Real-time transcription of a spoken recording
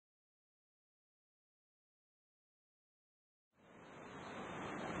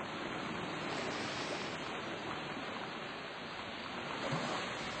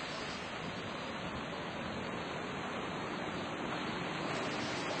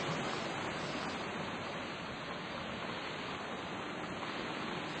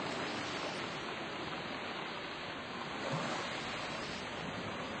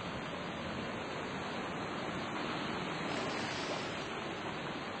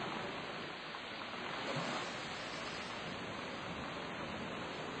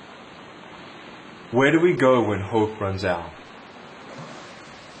Where do we go when hope runs out?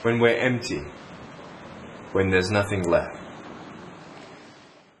 When we're empty? When there's nothing left?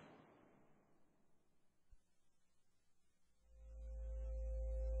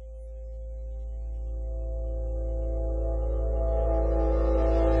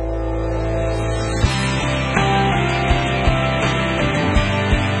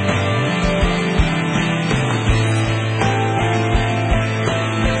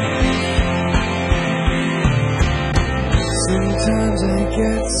 Sometimes I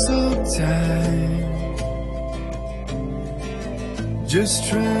get so tired, just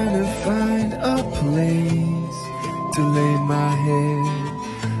trying to find a place to lay my head.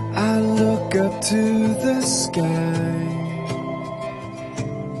 I look up to the sky,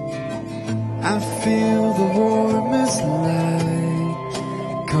 I feel the warmest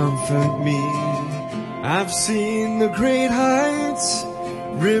light comfort me. I've seen the great heights,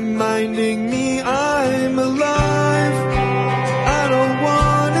 reminding me I'm alive. I don't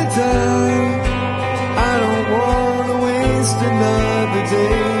wanna die, I don't wanna waste another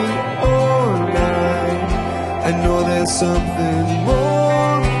day or night. I know there's something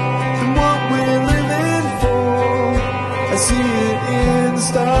more than what we're living for. I see it in the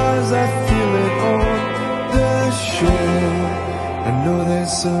stars, I feel it on the shore. I know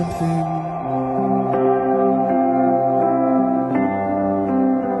there's something more.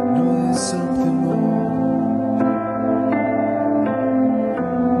 Something more.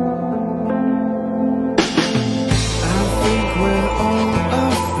 I think we're all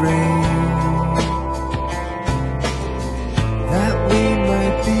afraid that we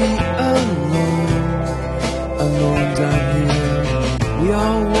might be alone down here. We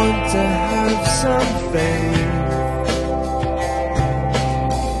all want to have some faith,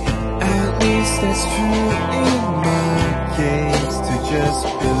 at least that's true in my case, to just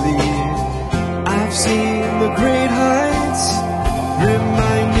believe. I've seen the great heights,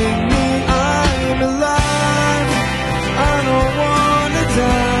 reminding me I'm alive. I don't wanna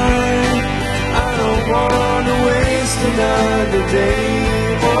die, I don't wanna waste another day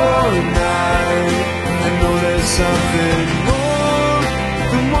or night. I know there's something more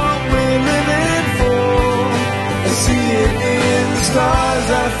than what we're living for. I see it in the stars,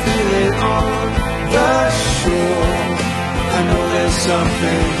 I feel it on the shore. I know there's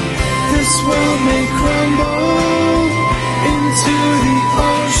something. This world may crumble into the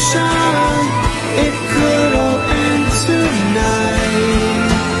ocean, it could all end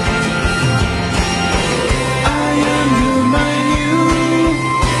tonight. I undermine you,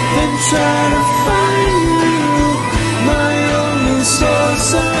 then try to find you, my only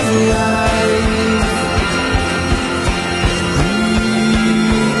source of life.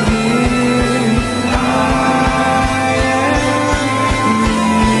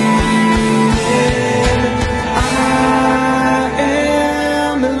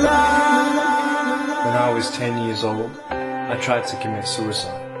 When I was 10 years old, I tried to commit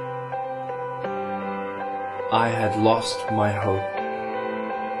suicide. I had lost my hope.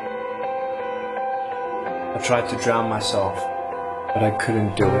 I tried to drown myself, but I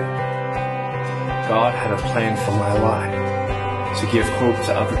couldn't do it. God had a plan for my life, to give hope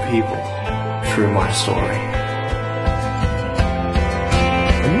to other people through my story.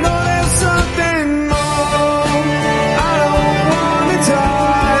 I know there's something more. I don't wanna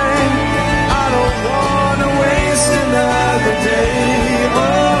die, I don't wanna waste another day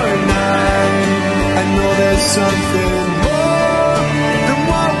or night. I know there's something more than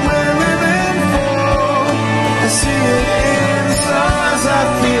what we're living for. I see it in the stars, I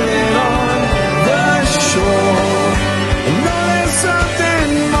feel it on the shore. I know there's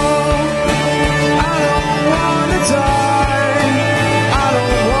something more. I don't wanna die, I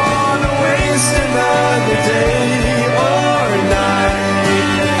don't wanna waste another day or night.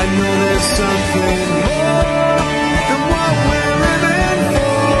 I know there's something more than what we're living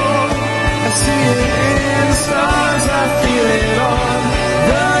for. I see it in the stars, I feel it on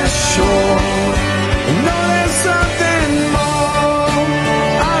the shore. I know there's something more.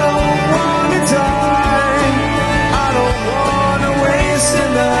 I don't wanna die, I don't wanna waste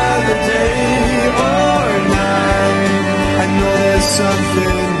another day or night. I know there's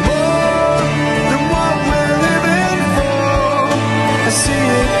something more than what we're living for. I see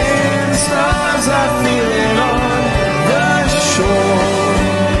it in the stars, I feel it on the shore.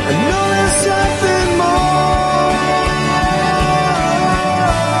 I know there's something more.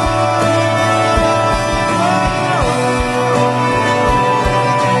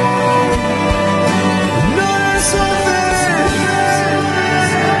 I know there's something.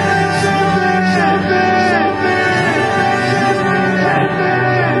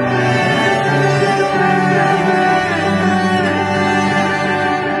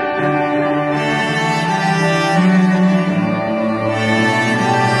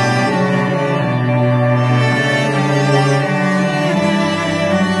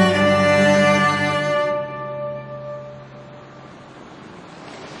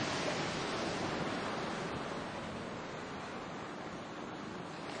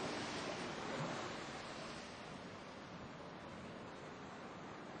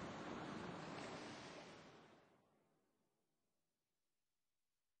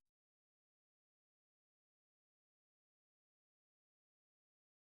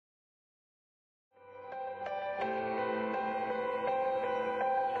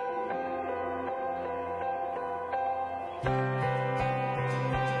 you.